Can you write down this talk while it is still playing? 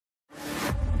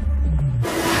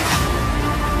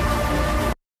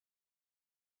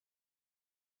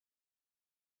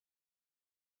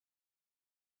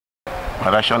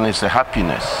Election is a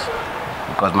happiness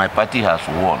because my party has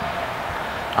won,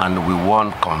 and we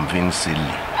won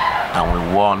convincingly, and we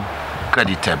won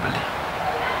creditably.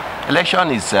 Election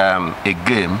is a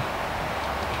game,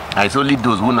 and it's only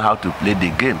those who know how to play the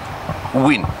game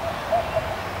win.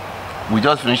 We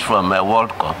just finished from a World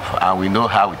Cup, and we know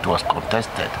how it was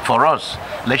contested. For us,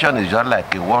 election is just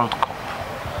like a World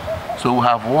Cup. So we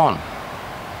have won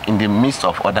in the midst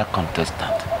of other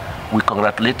contestants. We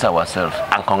congratulate ourselves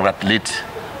and congratulate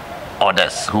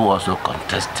others who also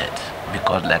contested,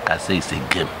 because like I say, it's a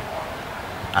game.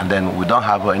 And then we don't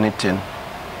have anything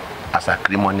as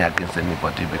acrimony against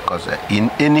anybody, because in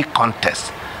any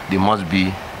contest, there must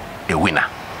be a winner.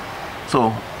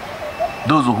 So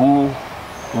those who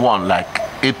won, like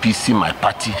APC, my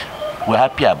party, we're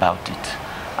happy about it.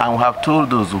 And we have told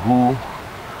those who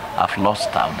have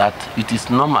lost out that it is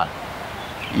normal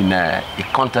in a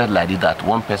contest like this that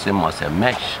one person must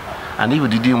emerge. And if you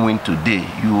didn't win today,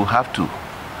 you have to,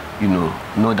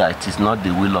 know that it is not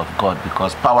the will of God,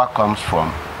 because power comes from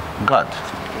God.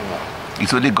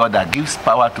 It's only God that gives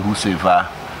power to whosoever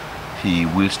he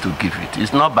wills to give it.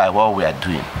 It's not by what we are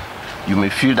doing. You may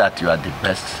feel that you are the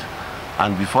best,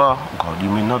 and before God, you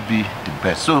may not be the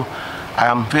best. So I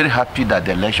am very happy that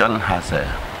the election has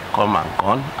come and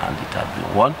gone, and it has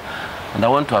been won. And I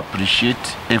want to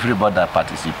appreciate everybody that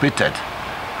participated,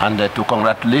 and to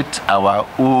congratulate our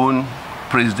own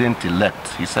President-elect,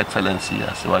 His Excellency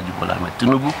BOLA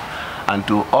TINUBU, and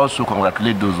to also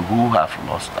congratulate those who have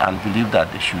lost and believe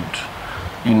that they should,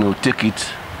 take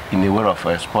it in a way of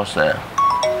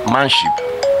sportsmanship,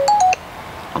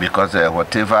 because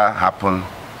whatever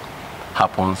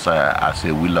happens as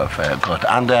a will of God.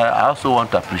 And I also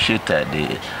want to appreciate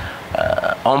the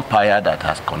umpire that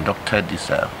has conducted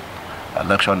this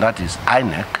election, that is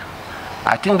INEC.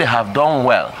 I think they have done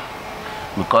well,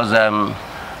 because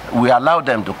we allowed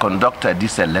them to conduct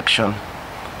this election,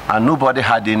 and nobody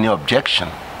had any objection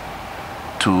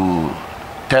to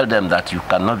tell them that you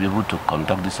cannot be able to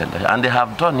conduct this election. And they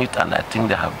have done it, and I think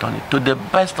they have done it to the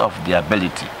best of their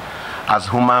ability as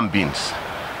human beings.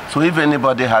 So if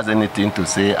anybody has anything to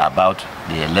say about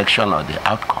the election or the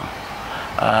outcome,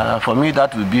 for me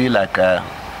that would be like an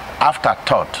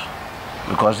afterthought,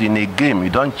 because in a game you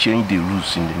don't change the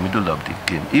rules in the middle of the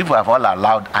game. If we have all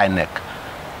allowed INEC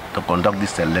to conduct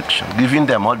this election, giving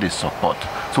them all the support,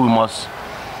 so we must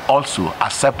also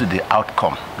accept the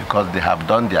outcome, because they have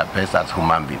done their best as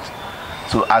human beings.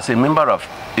 So as a member of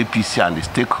APC and the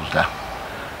stakeholder,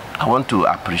 I want to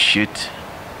appreciate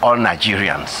all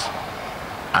Nigerians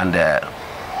and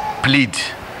plead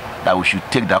that we should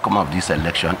take the outcome of this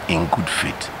election in good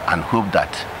faith, and hope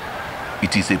that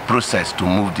it is a process to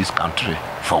move this country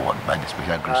forward by the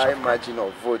special grace of God. High margin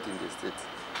of vote in the state.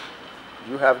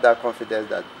 You have that confidence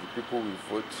that the people will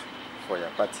vote for your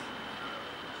party?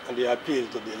 And they appeal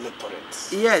to the electorate.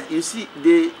 Yes, you see,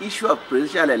 the issue of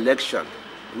presidential election,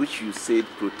 which you said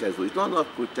protest vote, it's not a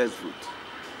protest vote.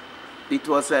 It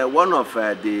was one of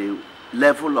the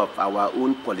level of our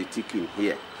own politicking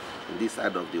here, in this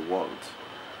side of the world.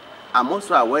 I'm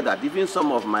also aware that even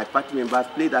some of my party members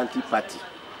played anti-party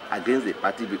against the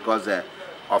party, because,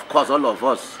 of course, all of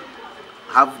us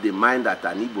have the mind that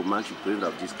an Igbo man should be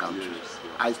president of this country. Yes.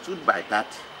 I stood by that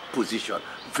position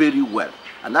very well,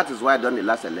 and that is why during the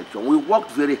last election, we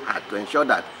worked very hard to ensure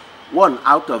that one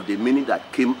out of the many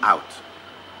that came out,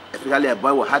 especially a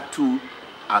boy who had 2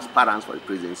 aspirants for the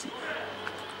presidency,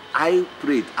 I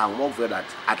prayed and worked for that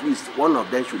at least one of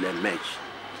them should emerge,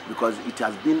 because it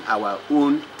has been our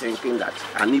own thinking that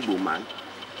an Igbo man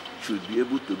should be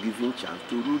able to give him chance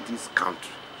to rule this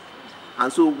country.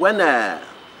 And so when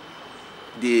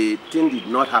the thing did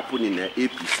not happen in the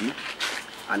APC,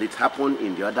 and it happened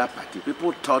in the other party,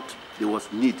 people thought there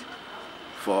was need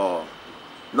for,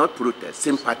 not protest,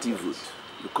 sympathy vote.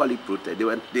 You call it protest.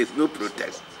 There's no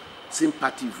protest.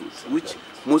 Sympathy vote, which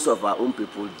most of our own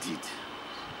people did.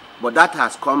 But that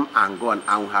has come and gone,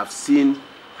 and we have seen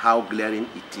how glaring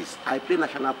it is. I play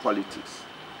national politics.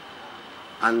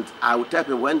 And I will tell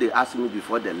people, when they ask me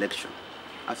before the election,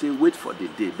 I say, wait for the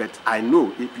day. But I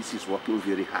know APC is working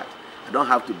very hard. I don't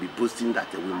have to be boasting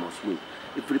that we must win.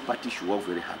 Every party should work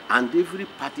very hard. And every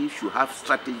party should have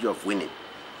strategy of winning.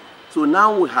 So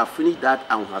now we have finished that,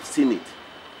 and we have seen it,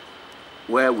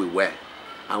 where we were,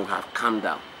 and we have calmed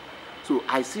down. So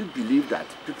I still believe that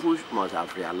people must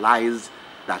have realized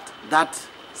that that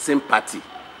sympathy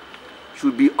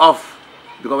should be off,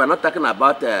 because we're not talking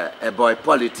about a boy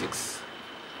politics.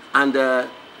 And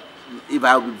if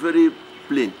I will be very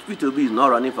plain, P2B is not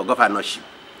running for governorship.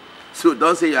 So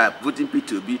don't say you are putting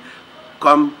P2B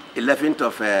come 11th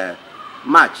of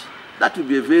March. That will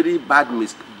be a very bad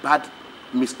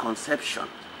misconception.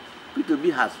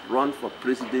 P2B has run for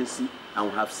presidency and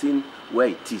we have seen where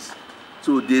it is.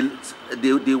 So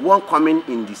the one coming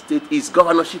in the state is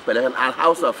governorship election and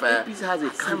House of APC has a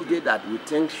candidate that we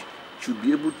think should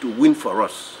be able to win for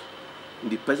us in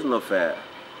the person of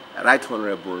Right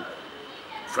Honorable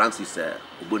Francis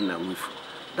Ogbonnaya Ajah.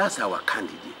 That's our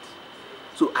candidate.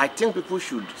 So I think people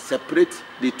should separate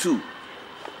the two.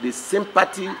 The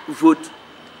sympathy vote,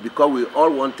 because we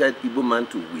all wanted Igbo man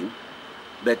to win,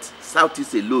 but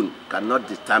Southeast alone cannot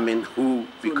determine who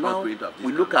becomes president of this.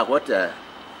 We look at what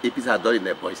APC has done in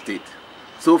Ebonyi State.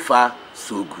 So far,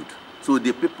 so good. So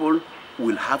the people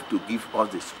will have to give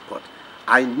us the support.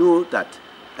 I know that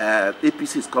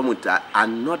APC is coming with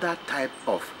another type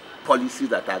of policies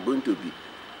that are going to be,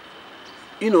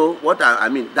 you know, what I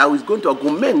mean, that is going to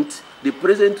augment the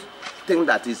present thing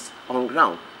that is on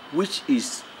ground, which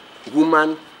is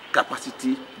human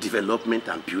capacity development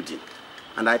and building.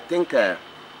 And I think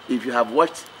if you have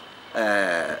watched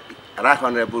Right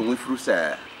Honorable Nwifru's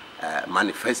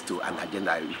manifesto and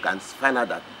agenda, you can find out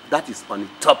that that is on the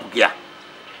top gear,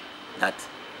 that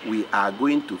we are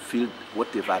going to fill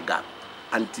whatever gap.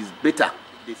 And it is better.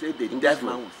 They say the deaf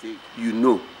man will say, you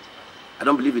know. I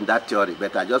don't believe in that theory,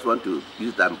 but I just want to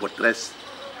use that and buttress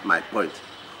my point.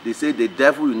 They say the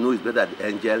devil you know is better than the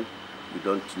angel we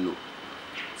don't know.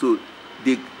 So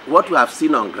what we have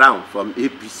seen on ground from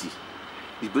APC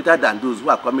is better than those who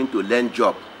are coming to learn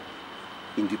job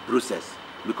in the process,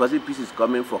 because APC is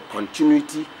coming for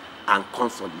continuity and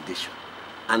consolidation.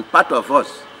 And part of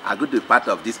us are going to be part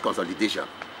of this consolidation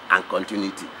and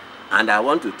continuity. And I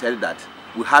want to tell you that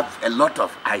we have a lot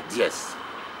of ideas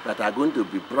that are going to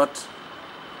be brought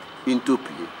into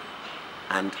play.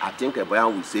 And I think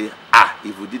Ebonyi will say,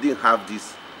 if we didn't have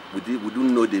this, we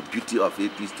don't know the beauty of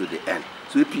APC to the end.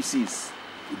 So APC is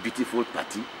a beautiful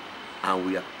party, and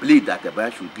we are pleased that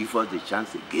Ebonyi should give us the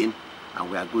chance again,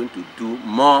 and we are going to do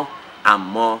more and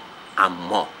more and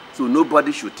more. So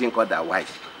nobody should think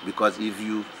otherwise, because if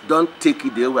you don't take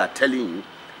it the way we are telling you,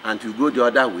 and you go the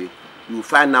other way, you will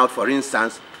find out, for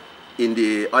instance, in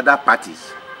the other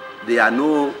parties, there are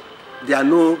no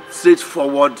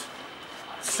straightforward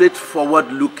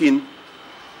looking,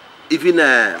 even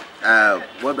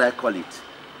what do I call it,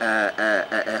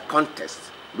 a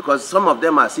contest, because some of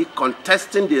them are still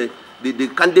contesting the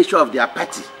candidature of their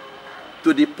party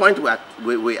to the point where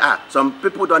we are. Some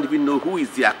people don't even know who is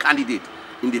their candidate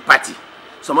in the party.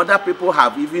 Some other people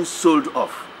have even sold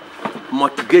off,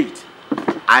 mortgaged.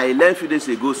 I learned a few days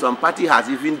ago, some party has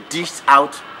even dished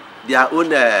out their own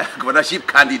governorship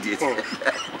candidate.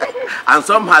 And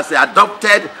some has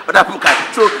adopted other people.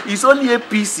 So it's only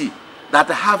APC that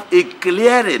have a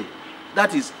clearing,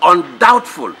 that is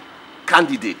undoubtful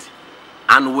candidate.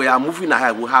 And we are moving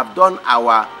ahead. We have done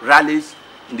our rallies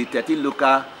in the 13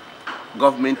 local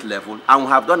government level, and we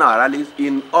have done our rallies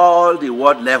in all the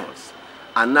ward levels.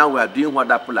 And now we are doing what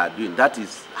people are doing, that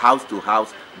is house to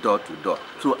house, door to door.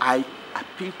 So I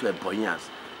appeal to Ebonyians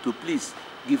to please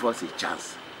give us a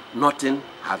chance. Nothing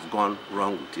has gone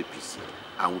wrong with APC,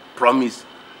 and we promise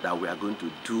that we are going to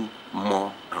do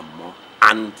more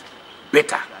and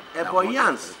better.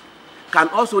 Ebonyians can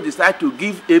also decide to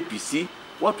give APC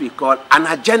what we call an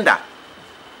agenda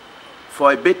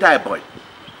for a better Ebonyi.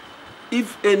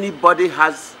 If anybody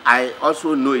has, I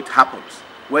also know it happens,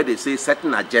 where they say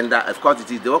certain agenda, of course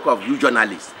it is the work of you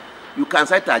journalists. You can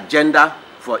set agenda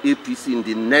for APC in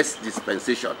the next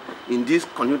dispensation, in this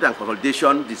continuity and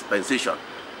consolidation dispensation.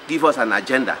 Give us an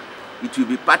agenda. It will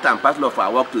be part and parcel of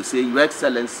our work to say, Your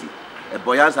Excellency,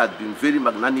 Ebonyians has been very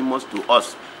magnanimous to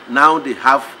us. Now they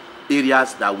have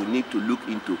areas that we need to look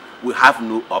into. We have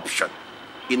no option.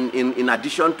 In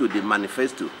addition to the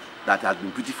manifesto that has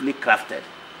been beautifully crafted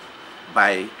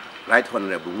by Right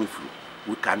Honorable Nwifru,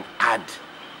 we can add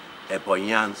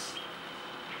Ebonyians'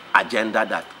 agenda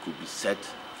that could be set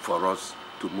for us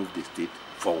to move the state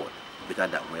forward better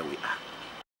than where we are.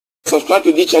 Subscribe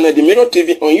to this channel, The Mirror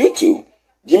TV on YouTube,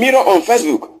 The Mirror on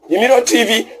Facebook, The Mirror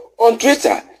TV on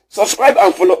Twitter. Subscribe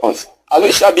and follow us, as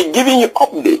we shall be giving you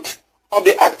updates of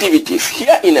the activities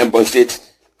here in Ebonyi State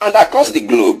and across the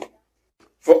globe.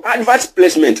 For advert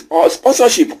placement or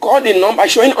sponsorship, call the number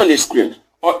showing on the screen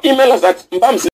or email us at MBAM